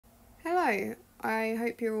Hello, I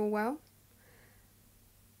hope you're all well.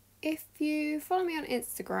 If you follow me on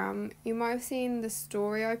Instagram, you might have seen the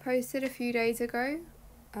story I posted a few days ago,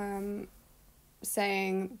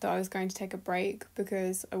 saying that I was going to take a break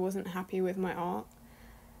because I wasn't happy with my art.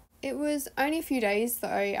 It was only a few days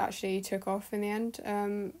that I actually took off in the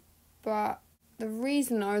end, but the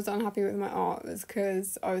reason I was unhappy with my art was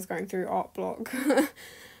because I was going through art block.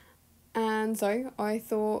 And so I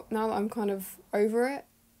thought, now that I'm kind of over it,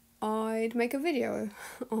 I'd make a video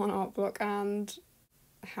on art block and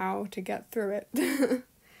how to get through it.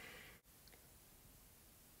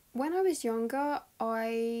 When I was younger,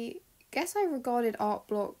 I guess I regarded art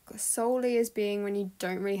block solely as being when you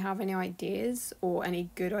don't really have any ideas, or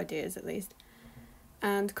any good ideas at least,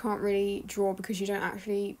 and can't really draw because you don't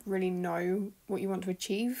actually really know what you want to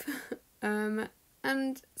achieve.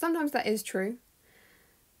 And sometimes that is true,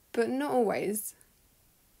 but not always.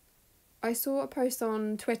 I saw a post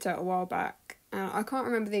on Twitter a while back, and I can't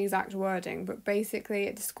remember the exact wording, but basically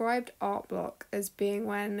it described art block as being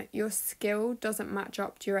when your skill doesn't match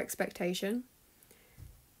up to your expectation.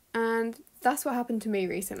 And that's what happened to me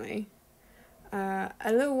recently. A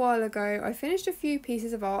little while ago, I finished a few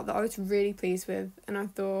pieces of art that I was really pleased with, and I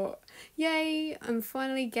thought, yay, I'm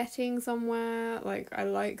finally getting somewhere, like, I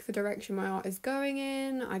like the direction my art is going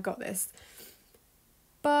in, I got this.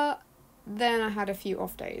 But then I had a few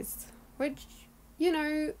off days, which,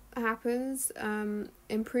 happens.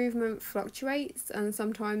 Improvement fluctuates, and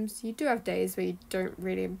sometimes you do have days where you don't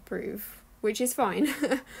really improve, which is fine.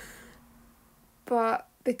 But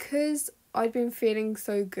because I'd been feeling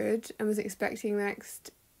so good and was expecting the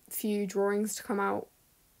next few drawings to come out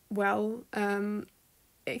well,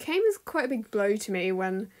 it came as quite a big blow to me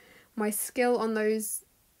when my skill on those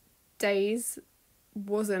days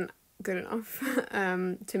wasn't good enough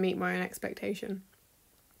to meet my own expectation.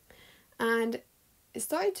 And it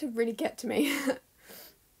started to really get to me.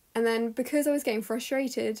 And then because I was getting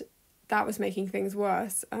frustrated, that was making things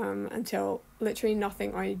worse, until literally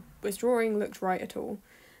nothing I was drawing looked right at all.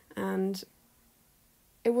 And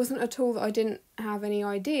it wasn't at all that I didn't have any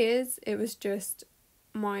ideas, it was just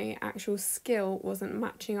my actual skill wasn't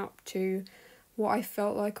matching up to what I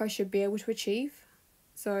felt like I should be able to achieve.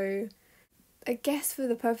 So I guess for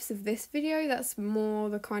the purpose of this video, that's more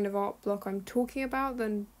the kind of art block I'm talking about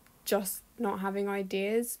than just not having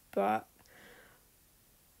ideas, but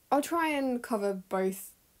I'll try and cover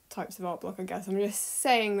both types of art block, I guess. I'm just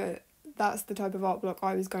saying that that's the type of art block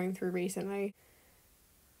I was going through recently.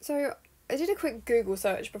 So I did a quick Google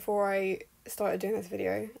search before I started doing this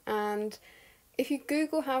video, and if you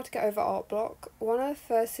Google how to get over art block, one of the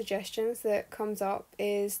first suggestions that comes up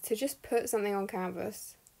is to just put something on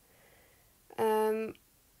canvas.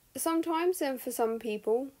 Sometimes, and for some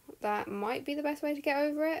people, that might be the best way to get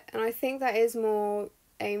over it, and I think that is more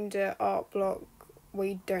aimed at art block where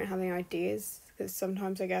you don't have any ideas, because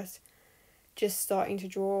sometimes I guess just starting to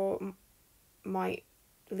draw might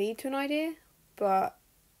lead to an idea, but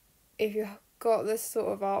if you've got this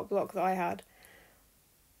sort of art block that I had,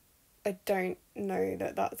 I don't know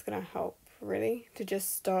that that's going to help really to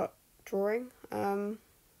just start drawing. It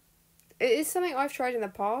is something I've tried in the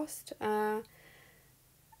past,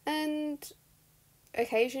 and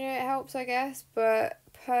occasionally it helps, I guess, but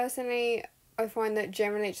personally I find that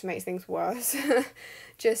generally it just makes things worse.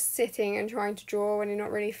 Just sitting and trying to draw when you're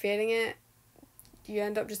not really feeling it, you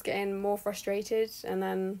end up just getting more frustrated, and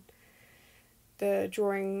then the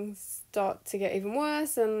drawings start to get even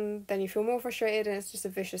worse, and then you feel more frustrated, and it's just a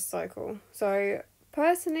vicious cycle. So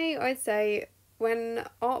personally, I'd say when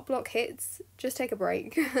art block hits, just take a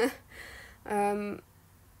break.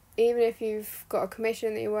 Even if you've got a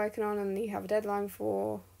commission that you're working on and you have a deadline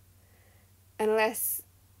for, unless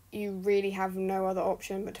you really have no other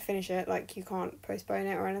option but to finish it, like you can't postpone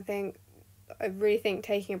it or anything, I really think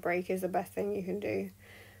taking a break is the best thing you can do,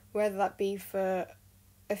 whether that be for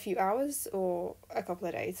a few hours or a couple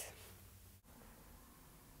of days.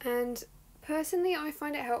 And personally, I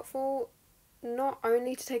find it helpful not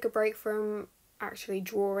only to take a break from actually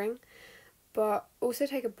drawing, but also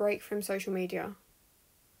take a break from social media,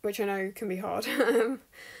 which I know can be hard.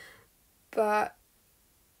 But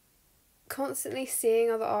constantly seeing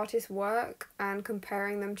other artists' work and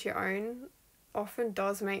comparing them to your own often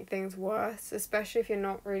does make things worse, especially if you're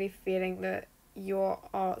not really feeling that your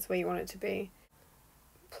art's where you want it to be.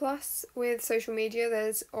 Plus, with social media,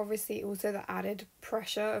 there's obviously also the added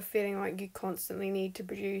pressure of feeling like you constantly need to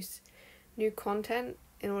produce new content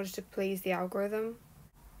in order to please the algorithm.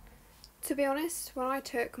 To be honest, when I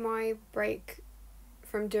took my break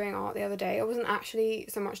from doing art the other day, I wasn't actually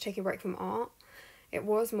so much taking a break from art, it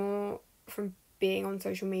was more from being on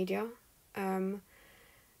social media.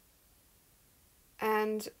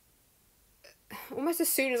 And almost as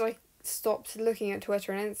soon as I stopped looking at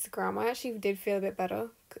Twitter and Instagram, I actually did feel a bit better.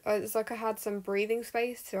 It's like I had some breathing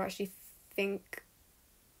space to actually think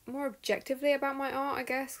more objectively about my art, I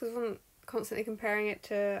guess, because I wasn't constantly comparing it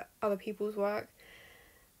to other people's work,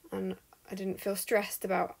 and I didn't feel stressed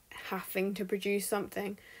about having to produce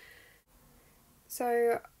something.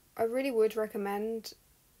 So I really would recommend,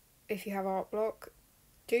 if you have art block,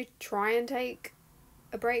 do try and take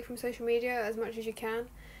a break from social media as much as you can,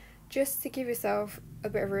 just to give yourself a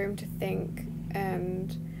bit of room to think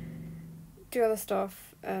and do other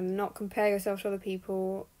stuff and not compare yourself to other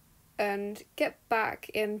people, and get back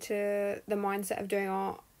into the mindset of doing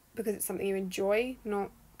art because it's something you enjoy, not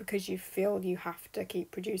because you feel you have to keep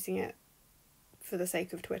producing it for the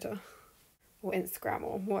sake of Twitter or Instagram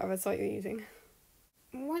or whatever site you're using.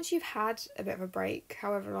 Once you've had a bit of a break,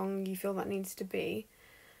 however long you feel that needs to be,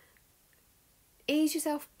 ease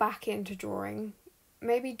yourself back into drawing.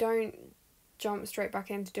 Maybe don't jump straight back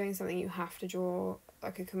into doing something you have to draw,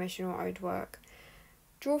 like a commission or owed work.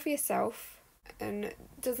 Draw for yourself, and it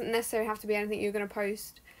doesn't necessarily have to be anything you're going to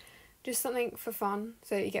post, just something for fun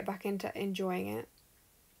so that you get back into enjoying it.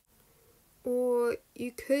 Or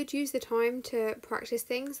you could use the time to practice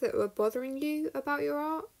things that were bothering you about your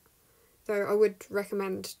art. Though I would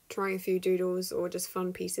recommend trying a few doodles or just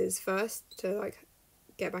fun pieces first to like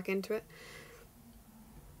get back into it.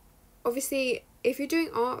 Obviously, if you're doing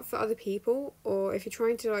art for other people, or if you're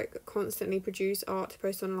trying to like constantly produce art to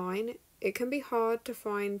post online, it can be hard to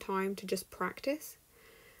find time to just practice,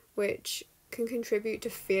 which can contribute to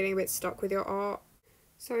feeling a bit stuck with your art.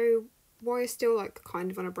 So while you're still like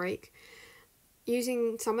kind of on a break,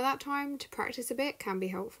 using some of that time to practice a bit can be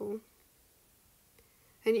helpful.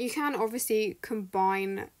 And you can obviously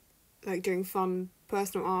combine like doing fun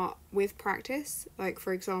personal art with practice. Like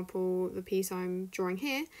for example, the piece I'm drawing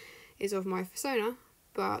here is of my fursona,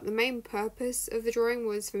 but the main purpose of the drawing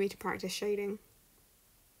was for me to practice shading.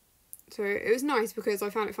 So it was nice because I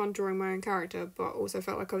found it fun drawing my own character, but also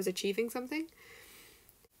felt like I was achieving something.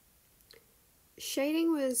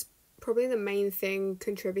 Shading was probably the main thing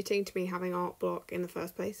contributing to me having art block in the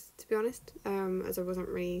first place, to be honest, as I wasn't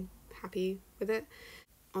really happy with it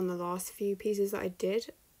on the last few pieces that I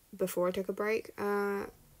did before I took a break.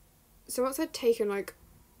 So once I'd taken like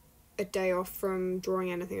a day off from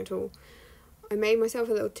drawing anything at all, I made myself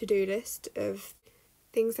a little to-do list of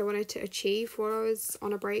things I wanted to achieve while I was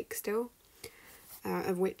on a break still,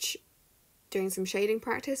 of which doing some shading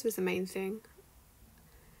practice was the main thing.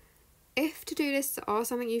 If to-do lists are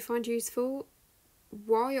something you find useful,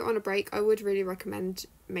 while you're on a break, I would really recommend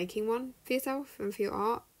making one for yourself and for your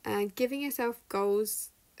art, and giving yourself goals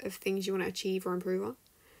of things you want to achieve or improve on.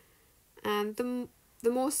 And the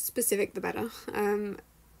more specific, the better.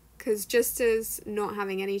 Because just as not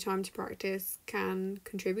having any time to practice can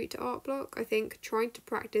contribute to art block, I think trying to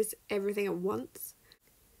practice everything at once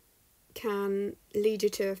can lead you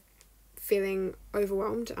to feeling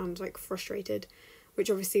overwhelmed and like frustrated,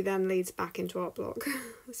 which obviously then leads back into art block.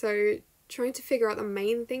 So trying to figure out the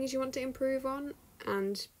main things you want to improve on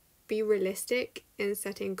and be realistic in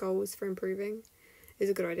setting goals for improving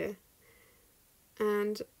is a good idea.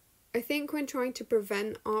 And I think when trying to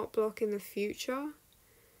prevent art block in the future,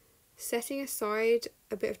 setting aside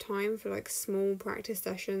a bit of time for like small practice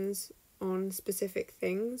sessions on specific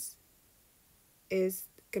things is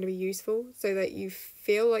going to be useful so that you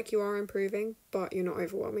feel like you are improving but you're not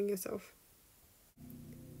overwhelming yourself.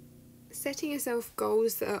 Setting yourself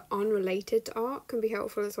goals that are unrelated to art can be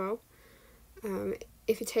helpful as well.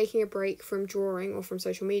 If you're taking a break from drawing or from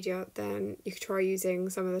social media, then you could try using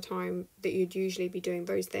some of the time that you'd usually be doing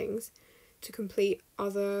those things to complete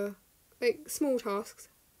other like small tasks,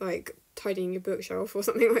 like tidying your bookshelf or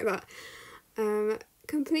something like that.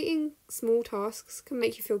 Completing small tasks can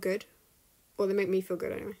make you feel good, or they make me feel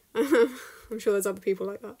good anyway. I'm sure there's other people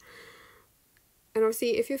like that. And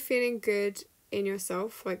obviously if you're feeling good in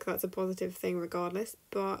yourself, like that's a positive thing regardless,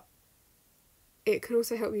 but it can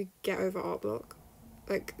also help you get over art block.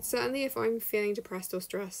 Like certainly if I'm feeling depressed or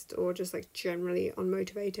stressed or just like generally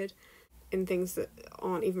unmotivated in things that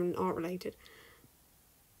aren't even art related,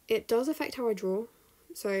 it does affect how I draw.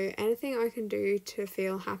 So anything I can do to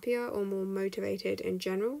feel happier or more motivated in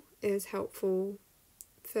general is helpful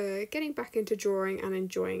for getting back into drawing and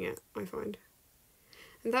enjoying it, I find.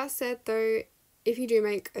 And that said though, if you do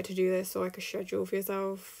make a to-do list or like a schedule for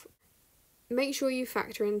yourself, make sure you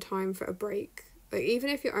factor in time for a break. Like even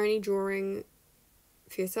if you're only drawing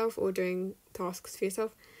for yourself or doing tasks for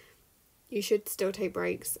yourself, you should still take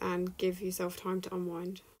breaks and give yourself time to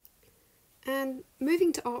unwind. And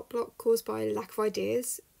moving to art block caused by lack of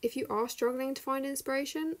ideas, if you are struggling to find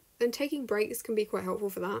inspiration, then taking breaks can be quite helpful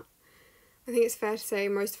for that. I think it's fair to say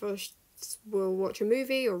most of us will watch a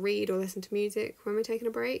movie or read or listen to music when we're taking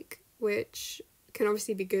a break, which can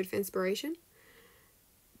obviously be good for inspiration.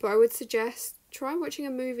 But I would suggest try watching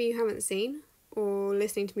a movie you haven't seen or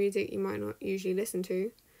listening to music you might not usually listen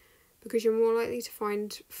to, because you're more likely to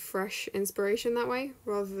find fresh inspiration that way,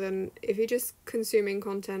 rather than if you're just consuming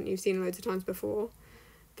content you've seen loads of times before,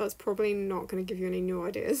 that's probably not going to give you any new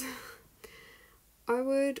ideas. I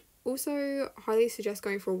would also highly suggest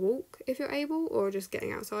going for a walk if you're able, or just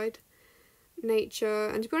getting outside. Nature,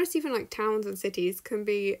 and to be honest, even like towns and cities can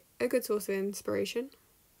be a good source of inspiration.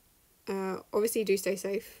 Obviously do stay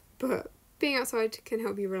safe, but being outside can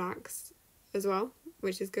help you relax as well,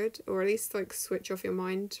 which is good, or at least like switch off your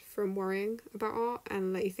mind from worrying about art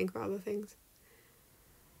and let you think about other things.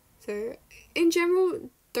 So in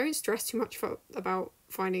general, don't stress too much about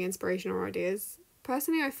finding inspiration or ideas.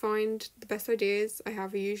 Personally, I find the best ideas I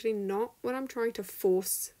have are usually not when I'm trying to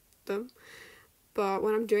force them, but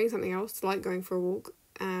when I'm doing something else, like going for a walk,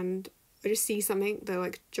 and I just see something that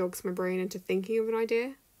like jogs my brain into thinking of an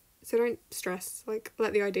idea. So don't stress, like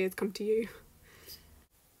let the ideas come to you.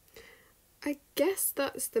 I guess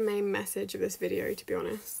that's the main message of this video, to be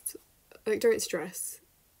honest. Like, don't stress.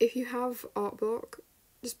 If you have art block,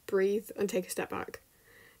 just breathe and take a step back.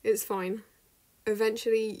 It's fine.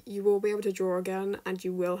 Eventually you will be able to draw again and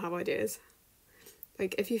you will have ideas.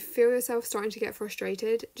 Like, if you feel yourself starting to get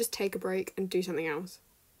frustrated, just take a break and do something else.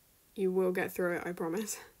 You will get through it, I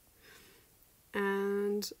promise.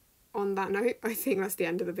 And on that note, I think that's the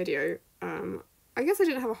end of the video. I guess I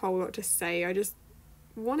didn't have a whole lot to say. I just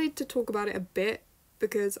wanted to talk about it a bit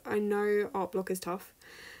because I know art block is tough.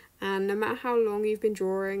 And no matter how long you've been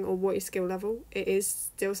drawing or what your skill level, it is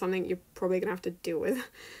still something you're probably going to have to deal with.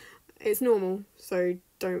 It's normal, so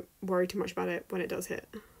don't worry too much about it when it does hit.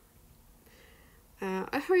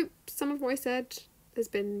 I hope some of what I said has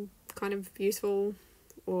been kind of useful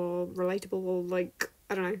or relatable or like,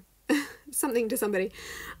 I don't know, something to somebody.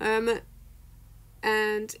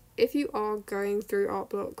 And if you are going through art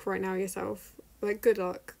block right now yourself, like, good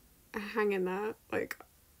luck. Hang in there. Like,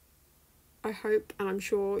 I hope and I'm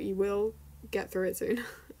sure you will get through it soon.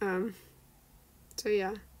 So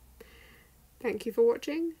yeah. Thank you for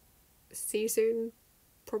watching. See you soon,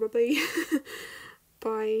 probably.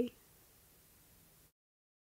 Bye.